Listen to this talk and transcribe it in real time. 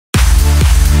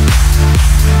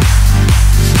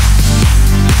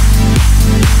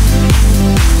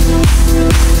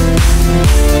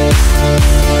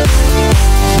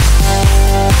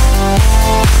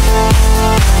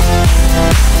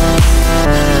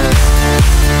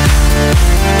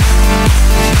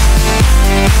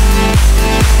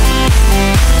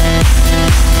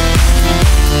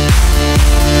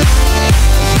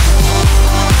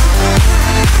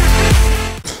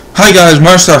Hey guys,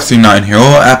 Marstar39 here,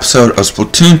 little episode of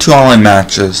Splatoon 2 online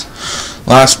matches.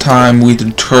 Last time we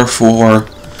did Turf War,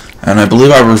 and I believe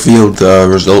I revealed the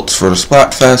results for the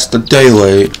Splatfest a day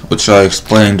late, which I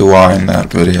explained why in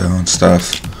that video and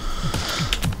stuff.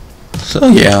 So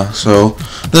yeah, so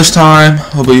this time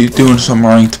I'll be doing some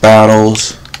ranked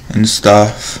battles and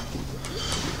stuff.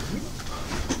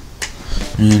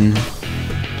 I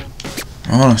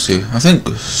wanna see, I think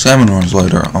Salmon Run's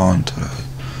later on today.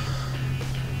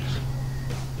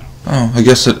 Oh, I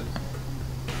guess it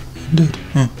did.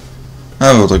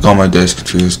 I was like all my days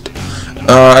confused.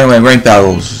 Anyway, ranked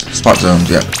battles, spot zones,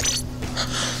 yeah.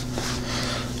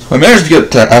 I managed to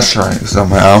get to S rank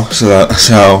somehow, so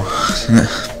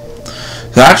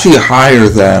actually higher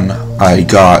than I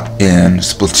got in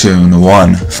Splatoon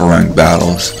 1 for ranked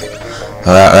battles.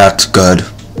 That's good.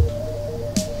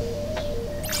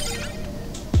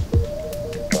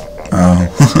 Oh.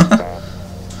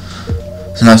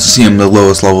 It's nice to see him the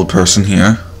lowest level person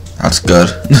here. That's good.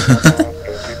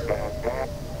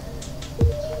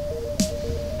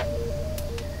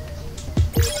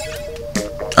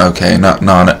 Okay, not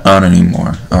on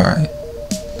anymore. Alright.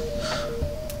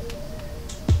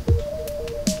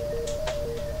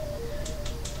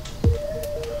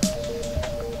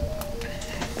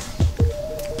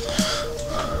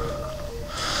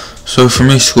 So for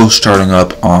me, school's starting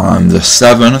up on the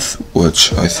 7th,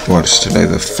 which what's today,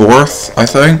 the 4th, I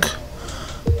think.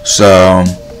 So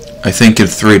I think in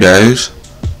 3 days.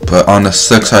 But on the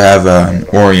 6th I have an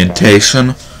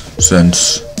orientation,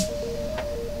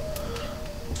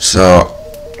 so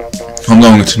I'm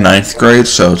going to 9th grade,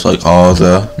 so it's like all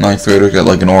the 9th graders get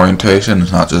like an orientation.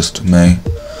 It's not just me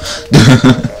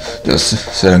just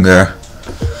sitting there.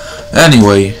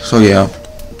 Anyway, so yeah,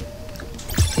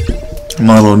 I'm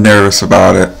a little nervous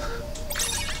about it.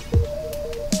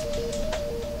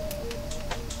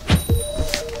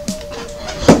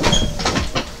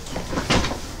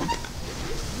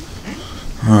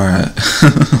 Alright,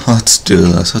 let's do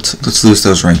this. Let's lose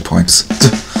those rank points.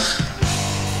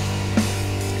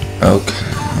 Okay.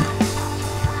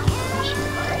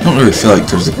 I don't really feel like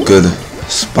there's a good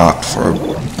spot for it.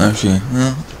 Actually,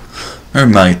 well, there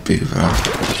might be, but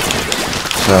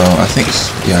so I think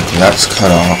yeah, that's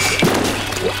cut off.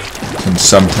 And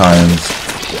sometimes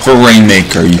for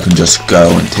Rainmaker you can just go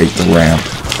and take the ramp,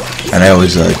 and I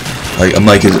always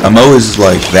I'm always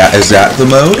like, that is that the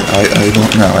mode? I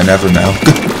don't know, I never know.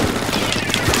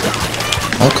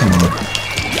 Oh, come on,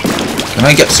 can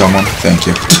I get someone? Thank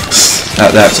you.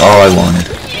 That's all I wanted.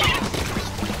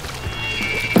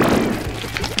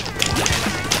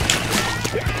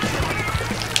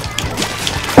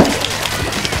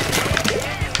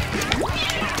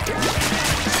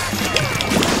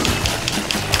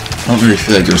 I don't really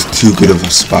feel like there's too good of a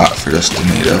spot for just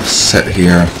me to sit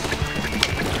here.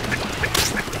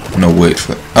 No, wait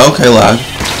for it. Okay, lag.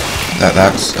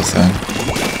 That's a thing.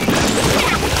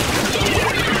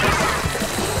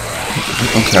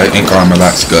 Okay, ink armor,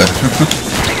 that's good.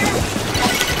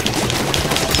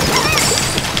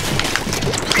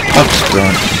 That's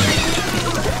good.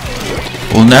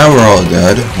 Well, now we're all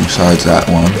dead, besides that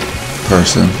one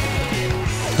person.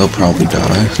 They'll probably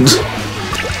die.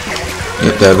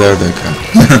 Yep, there they go.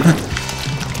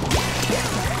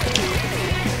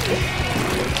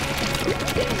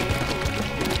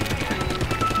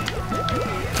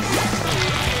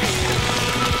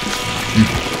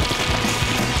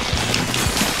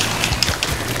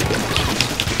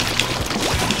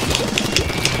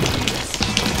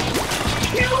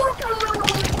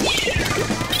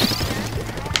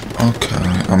 Okay,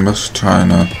 I'm just trying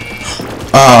to...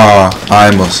 I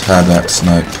almost had that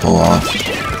snipe pull off.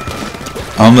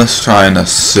 I'm just trying to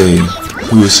see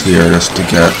who's here just to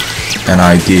get an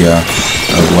idea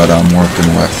of what I'm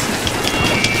working with.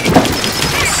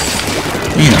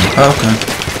 Yeah, okay.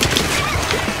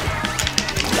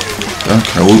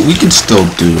 Okay, well, we can still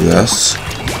do this,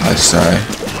 I say.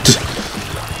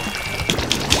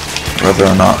 Whether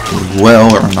or not we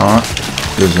will or not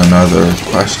is another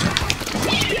question.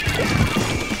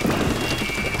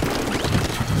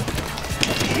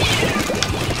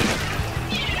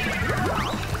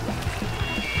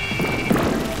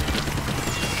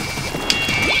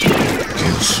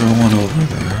 Someone over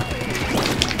there.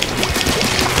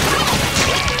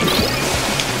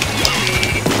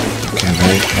 Okay,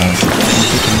 they have...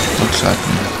 What's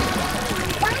happening?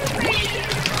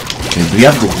 Okay, we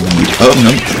have the lead. Oh,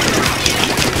 no.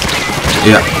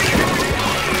 Yeah.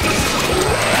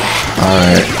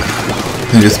 Alright. I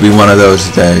think it's be one of those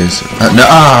days. No,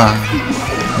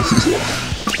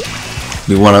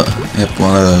 Be one of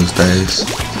those days.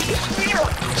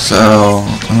 So,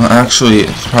 actually,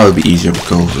 it'd probably be easier to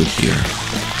go over here.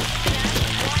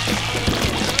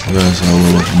 There's a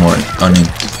little more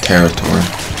unencumbered territory.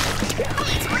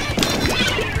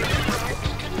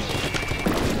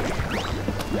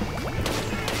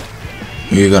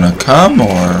 Are you gonna come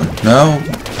or no?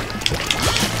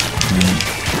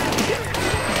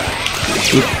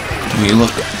 You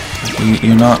look.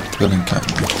 You're not gonna come.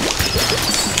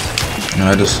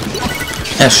 I just.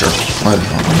 Yeah, sure. Why the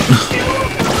hell not?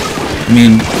 I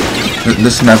mean,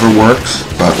 this never works,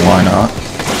 but why not?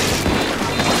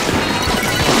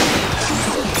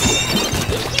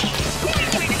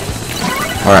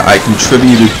 Alright, I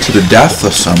contributed to the death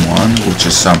of someone, which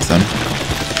is something.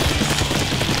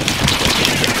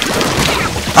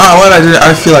 Ah, what I did,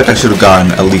 I feel like I should have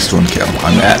gotten at least one kill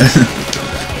on that.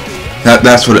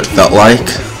 That's what it felt like.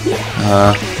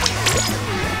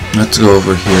 Let's go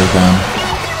over here then.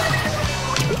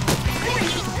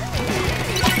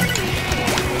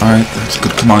 Alright, that's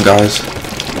good. Come on, guys.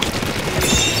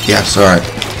 Yes, alright.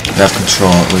 We have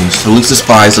control at least. At least this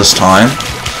buys us time,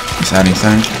 if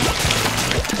anything.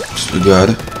 Which is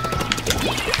good.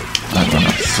 I'm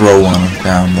gonna throw one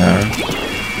down there.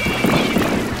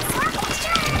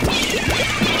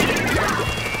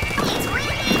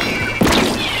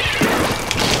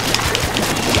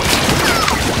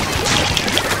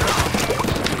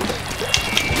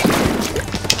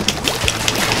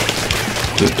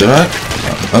 Did I?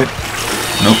 Oh,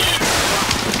 nope.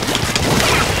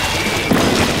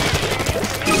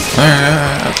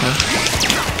 Okay.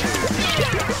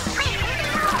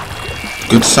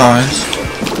 Good size.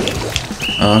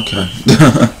 Okay.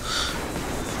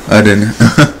 I didn't.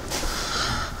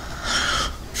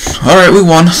 Alright, we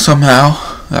won somehow.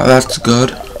 That's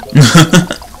good.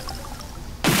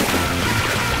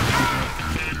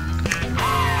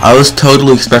 I was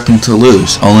totally expecting to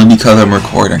lose, only because I'm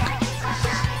recording.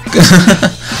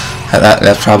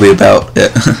 That's probably about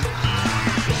it.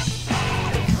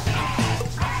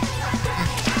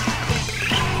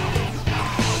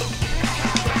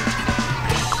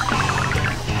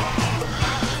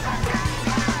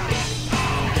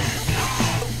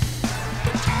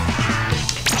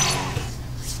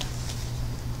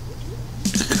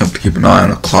 I have to keep an eye on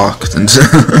the clock since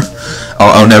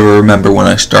I'll never remember when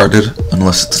I started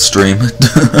unless it's a stream.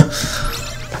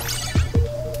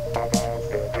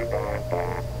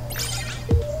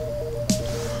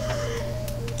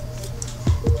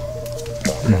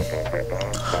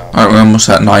 Alright, we're almost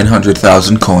at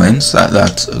 900,000 coins.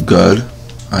 That's good,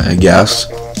 I guess.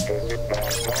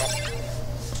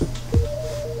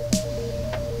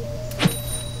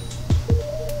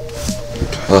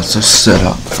 Let's just sit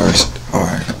up first.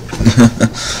 Alright.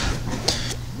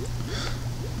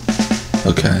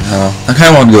 Okay, now I kind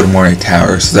of want to go to Morning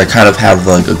Towers because I kind of have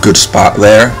like a good spot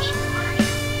there.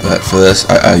 But for this,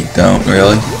 I don't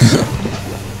really.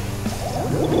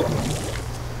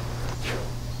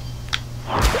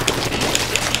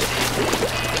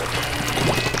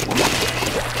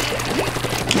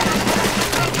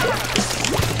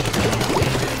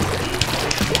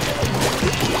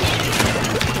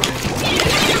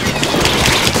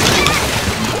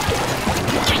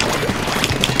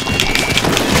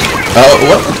 Oh,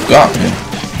 what got me?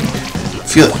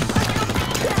 Feel it.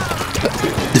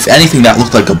 If anything, that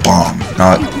looked like a bomb,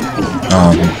 not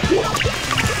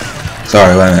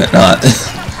sorry, wait a minute,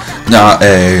 not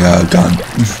a gun.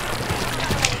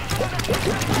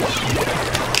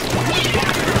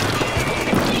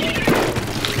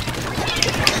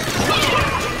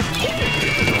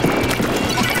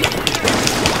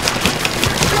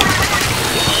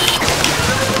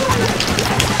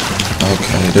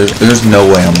 Okay, there's no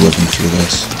way I'm living through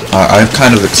this. I've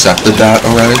kind of accepted that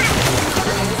already.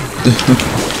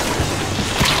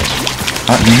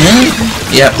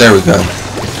 Yep, there we go.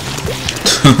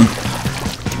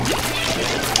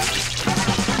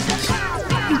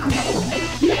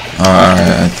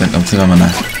 Alright, I think I'm gonna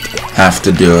have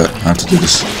to do it. I have to do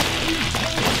this.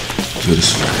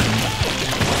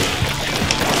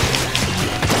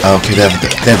 Okay, they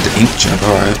have the ink jug.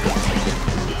 Alright.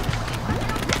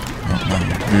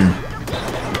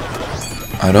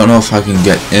 I don't know if I can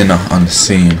get in on the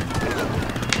scene.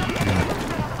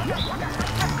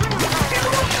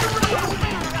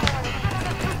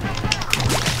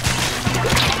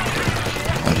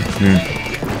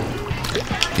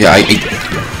 Yeah, I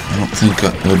don't think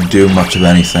it would do much of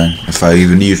anything if I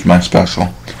even used my special.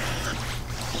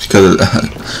 Because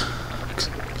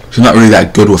I'm not really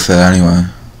that good with it anyway.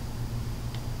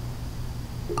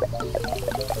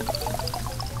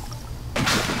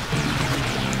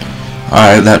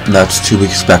 Alright, that's to be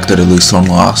expected, at least one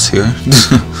loss here.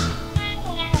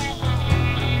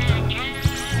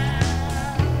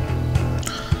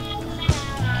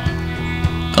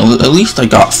 At least I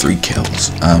got 3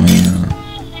 kills. I mean,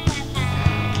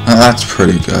 that's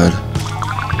pretty good.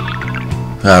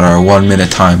 Got our 1 minute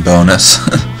time bonus.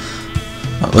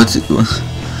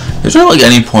 Is there like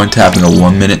any point to having a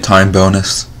 1 minute time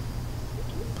bonus?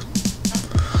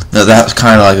 No, that's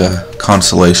kind of like a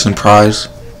consolation prize.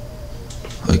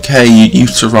 Like, hey, you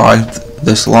survived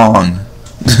this long.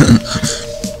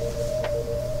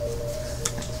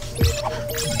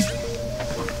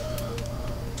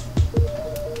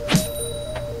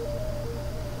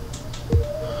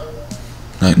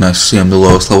 Nice to see I'm the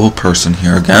lowest level person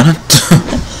here again.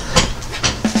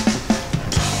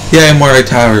 Yay, more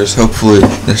towers. Hopefully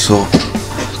this will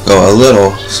go a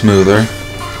little smoother.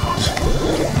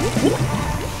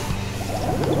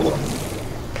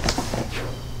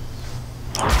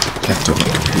 I have to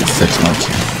fix my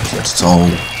camera. It's all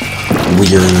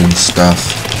weird and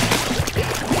stuff.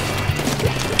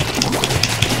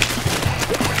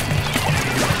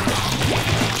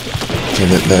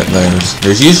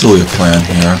 There's usually a plan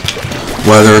here.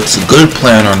 Whether it's a good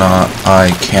plan or not,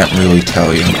 I can't really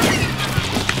tell you.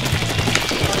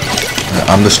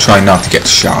 I'm just trying not to get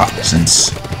shot,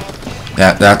 since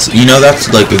that's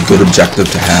like a good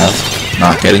objective to have,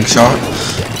 not getting shot.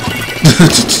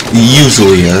 It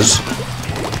usually is.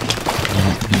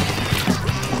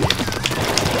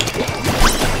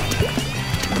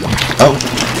 Oh.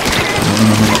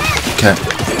 Okay.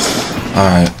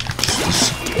 Alright.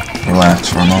 Relax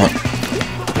for a moment.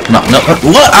 No,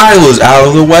 what? I was out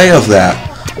of the way of that.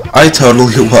 I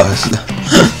totally was.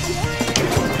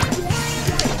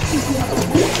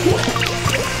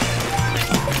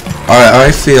 Alright,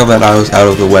 I feel that I was out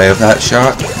of the way of that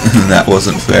shot. That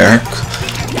wasn't fair.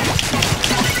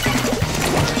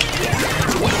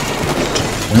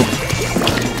 Nope.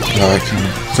 So I can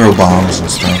throw bombs and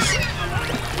stuff.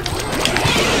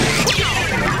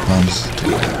 Bombs.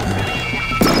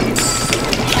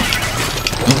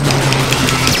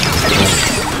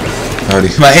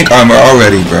 My ink armor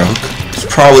already broke. This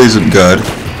probably isn't good,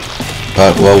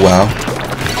 but well.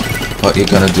 What you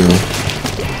gonna do?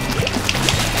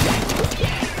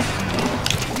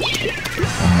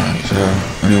 Alright, is there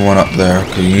anyone up there?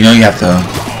 Cause you know you have to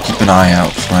keep an eye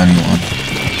out for anyone.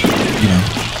 You know.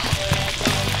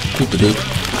 Doop-a-doop.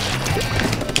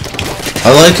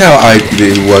 I like how I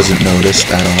wasn't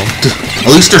noticed at all.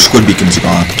 At least their squid beacon's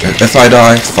gone. If I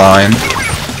die, fine.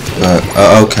 But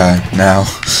okay, now.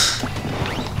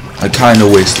 I kinda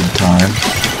wasted time.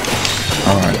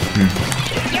 Alright.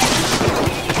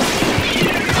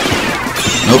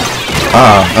 Nope.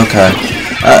 Okay.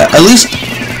 At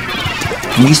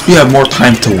least we have more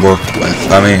time to work with.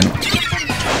 I mean,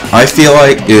 I feel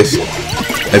like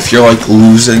if you're like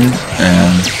losing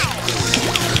and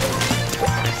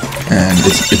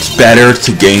it's better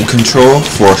to gain control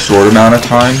for a short amount of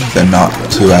time than not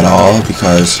to at all,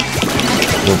 because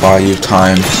it'll buy you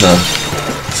time to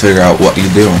figure out what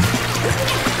you're doing.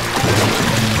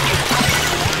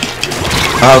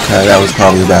 Okay, that was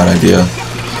probably a bad idea.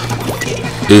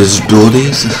 Is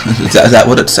abilities? Is that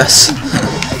what it says?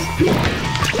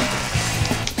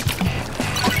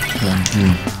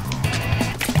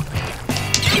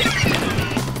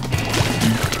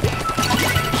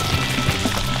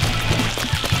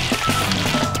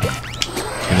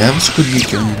 Okay, that was good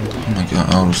weekend. Oh my god,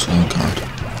 oh god.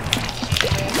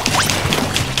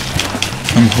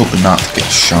 I'm hoping not to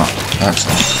get shot, that's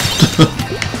all.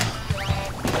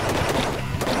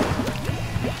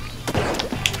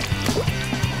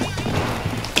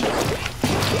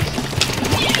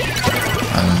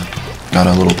 Got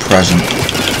a little present.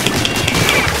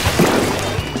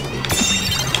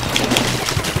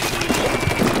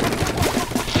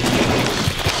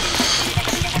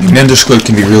 Ninja Squid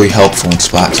can be really helpful in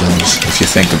Splat Zones, if you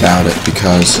think about it,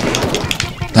 because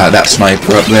that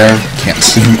sniper up there can't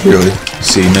really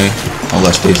see me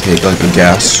unless they take like a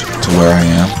guess to where I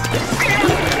am.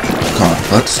 Come on,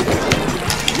 let's.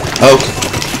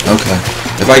 Okay.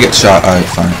 If I get shot, alright,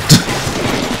 fine.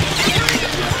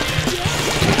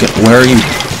 Where are you?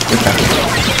 Get back.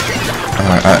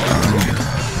 Alright,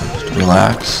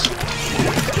 relax.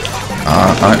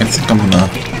 I think I'm gonna.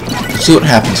 Let's see what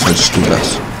happens if I just do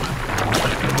this.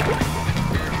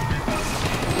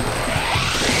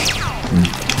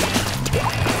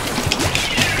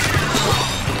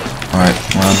 Alright,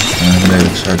 one, and maybe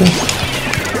start it.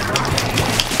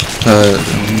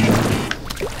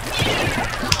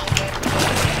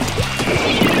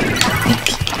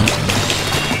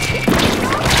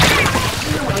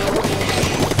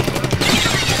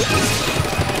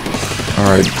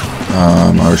 Alright,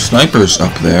 our sniper's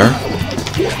up there.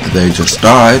 They just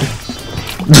died.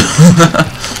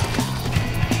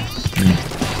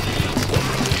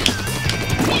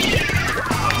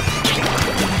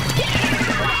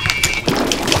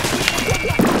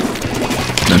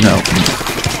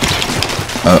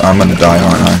 I'm gonna die,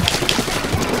 aren't I?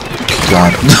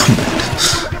 God.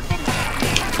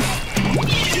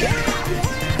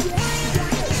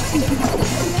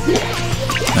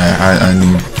 I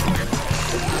need...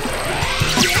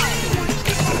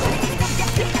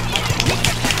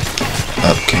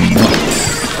 Okay, no.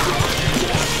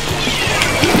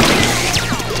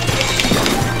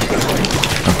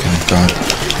 Okay, God.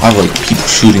 I have like people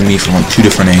shooting me from like 2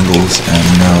 different angles, and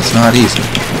you know, it's not easy.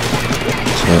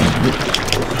 So...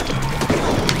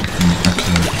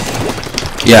 Okay.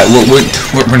 Yeah,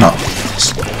 we're not...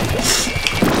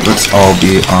 Let's all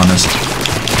be honest.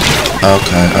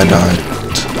 Okay, I died.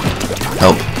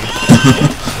 Help.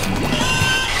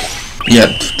 Yep,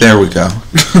 there we go.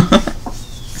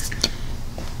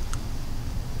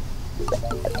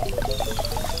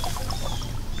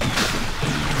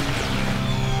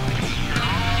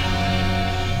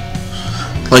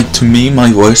 Like, to me,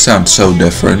 my voice sounds so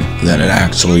different than it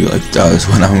actually, like, does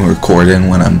when I'm recording,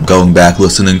 when I'm going back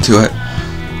listening to it.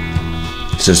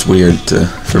 It's just weird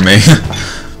for me.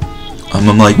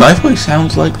 I'm like, my voice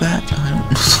sounds like that?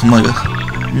 I'm like,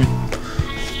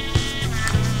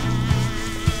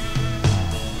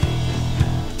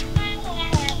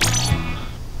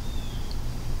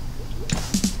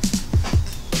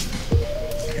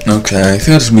 Okay, I think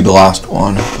this is gonna be the last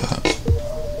one.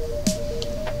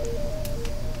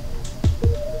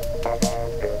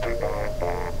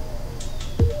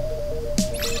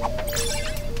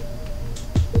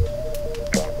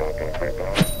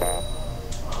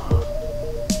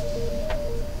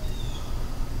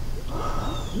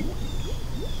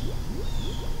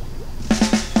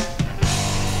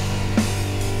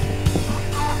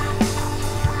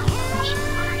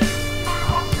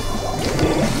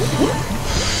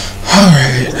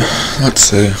 Alright, let's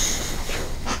see.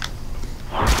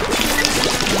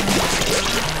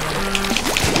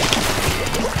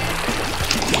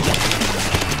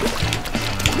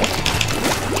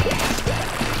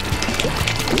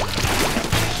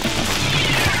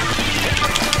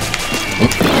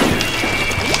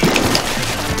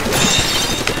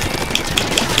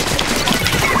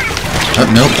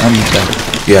 Nope, I'm dead.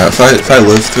 Yeah, if I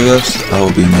live through this, I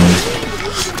will be amazed.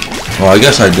 Well, I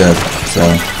guess I did, so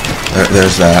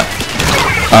there's that.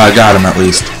 I got him at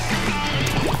least.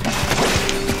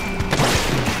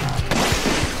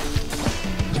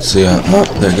 Let's see, oh,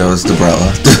 there goes the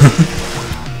umbrella.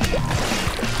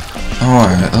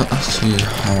 Alright, let's see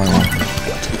how I want to...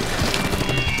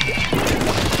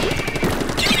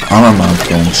 I don't mind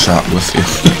getting shot with you.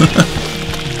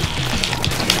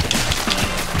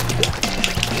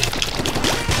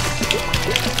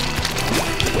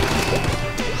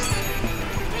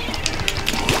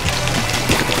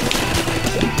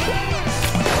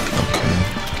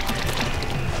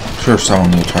 Sure,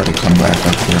 someone will try to come back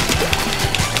up here.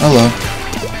 Hello.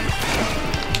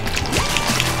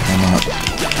 I'm not.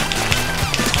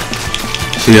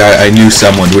 See, I knew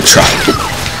someone would try.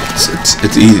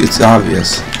 It's easy. It's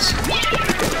obvious.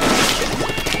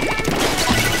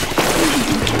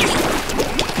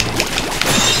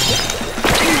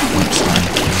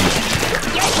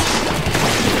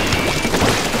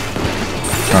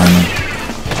 Trying to.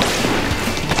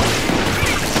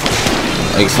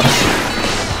 Like, fine.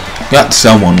 Got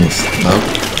someone with... Oh,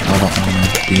 I don't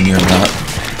want to be near that.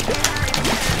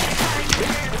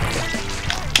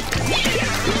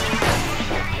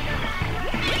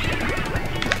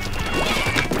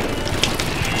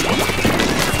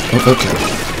 Oh, okay.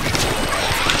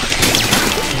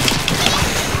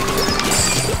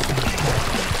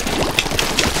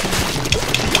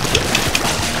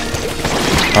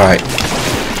 Alright.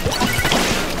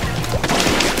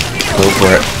 Go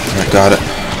for it. I got it.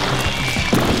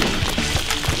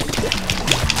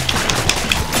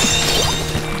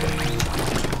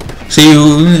 See,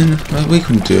 we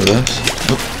can do this.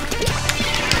 Oh.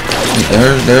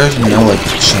 There's no like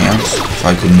chance if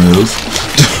I could move.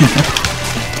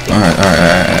 Alright,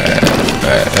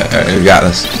 we got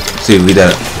this. See, we did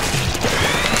it.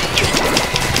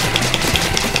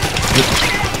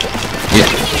 Yeah.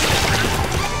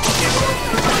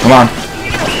 Come on.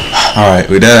 Alright,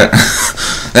 we did it.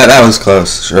 that was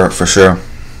close, sure, for sure.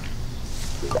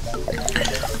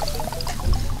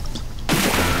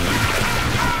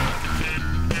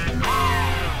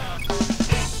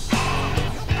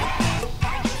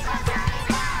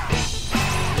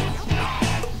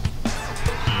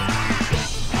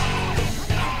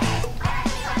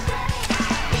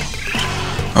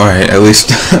 Alright, at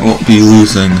least I won't be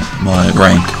losing my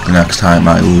rank the next time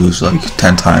I lose like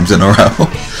 10 times in a row.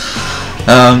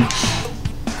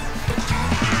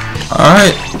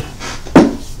 Alright.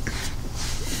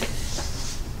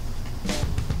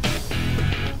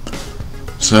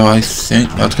 so I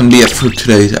think that's going to be it for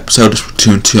today's episode of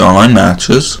Splatoon 2 online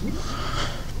matches.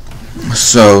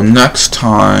 So next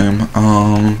time,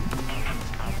 oh,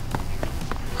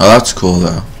 that's cool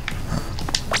though.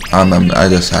 I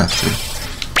just have to.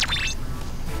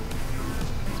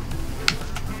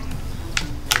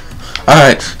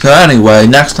 Alright, so anyway,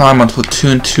 next time on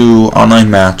Splatoon 2 online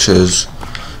matches,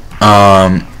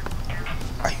 we're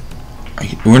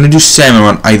gonna do Salmon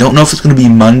Run. I don't know if it's gonna be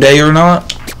Monday or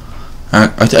not.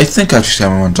 I think actually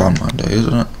Salmon Run's on Monday,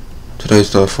 isn't it?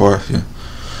 Today's the 4th, yeah.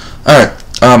 Alright,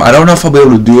 I don't know if I'll be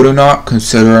able to do it or not,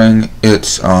 considering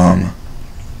it's,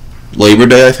 Labor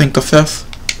Day, I think, the 5th.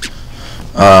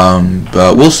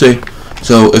 But we'll see.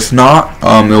 So, if not,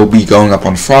 it'll be going up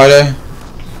on Friday.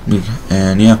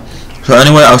 And, yeah. So,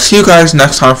 anyway, I'll see you guys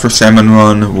next time for Salmon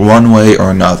Run, one way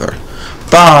or another.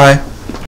 Bye!